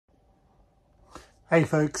Hey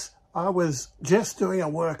folks, I was just doing a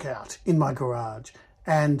workout in my garage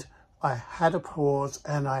and I had a pause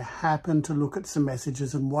and I happened to look at some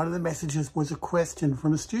messages, and one of the messages was a question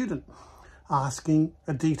from a student asking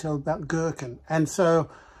a detail about Gherkin. And so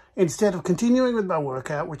instead of continuing with my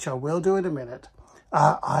workout, which I will do in a minute,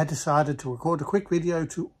 I decided to record a quick video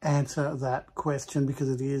to answer that question because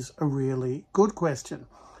it is a really good question.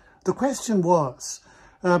 The question was,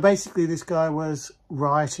 basically this guy was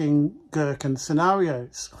writing Gherkin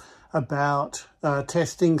scenarios about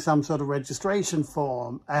testing some sort of registration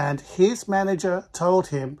form, and his manager told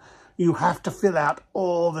him you have to fill out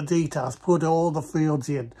all the details, put all the fields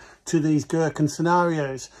in to these Gherkin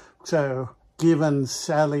scenarios. So given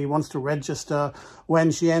Sally wants to register,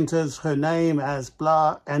 when she enters her name as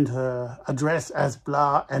blah and her address as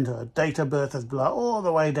blah and her date of birth as blah, all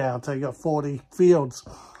the way down. So you got 40 fields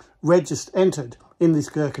entered in this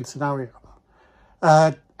Gherkin scenario.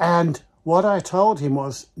 And what I told him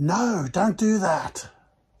was, no, don't do that.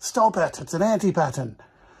 Stop it. It's an anti-pattern.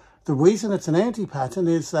 The reason it's an anti-pattern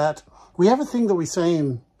is that we have a thing that we say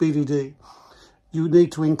in BDD. You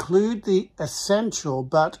need to include the essential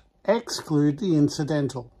but exclude the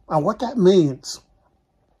incidental. And what that means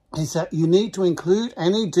is that you need to include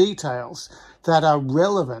any details that are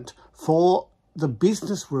relevant for the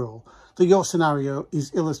business rule that your scenario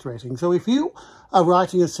is illustrating. So if you are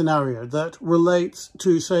writing a scenario that relates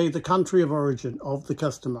to, say, the country of origin of the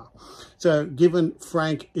customer, so given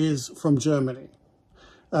Frank is from Germany,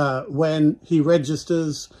 when he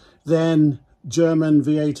registers, then German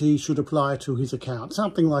VAT should apply to his account,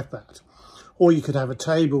 something like that. Or you could have a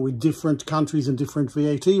table with different countries and different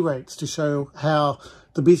VAT rates to show how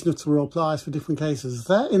the business rule applies for different cases.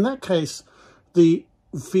 In that case, the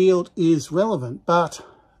field is relevant. But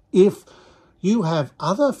if you have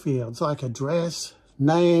other fields like address,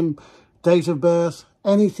 name, date of birth,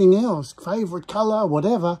 anything else, favorite color,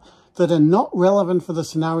 whatever, that are not relevant for the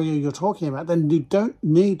scenario you're talking about, then you don't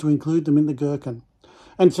need to include them in the Gherkin.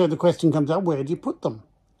 And so the question comes up, where do you put them?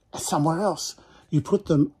 Somewhere else. You put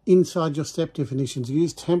them inside your step definitions. You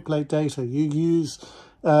use template data. You use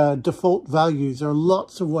default values. There are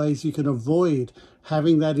lots of ways you can avoid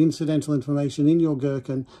having that incidental information in your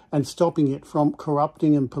Gherkin and stopping it from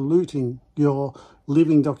corrupting and polluting your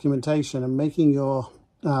living documentation and making your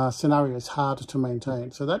scenarios harder to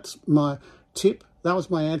maintain. So that's my tip. That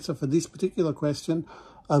was my answer for this particular question.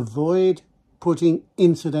 Avoid putting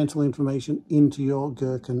incidental information into your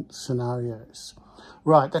Gherkin scenarios.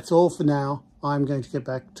 Right, that's all for now. I'm going to get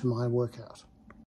back to my workout.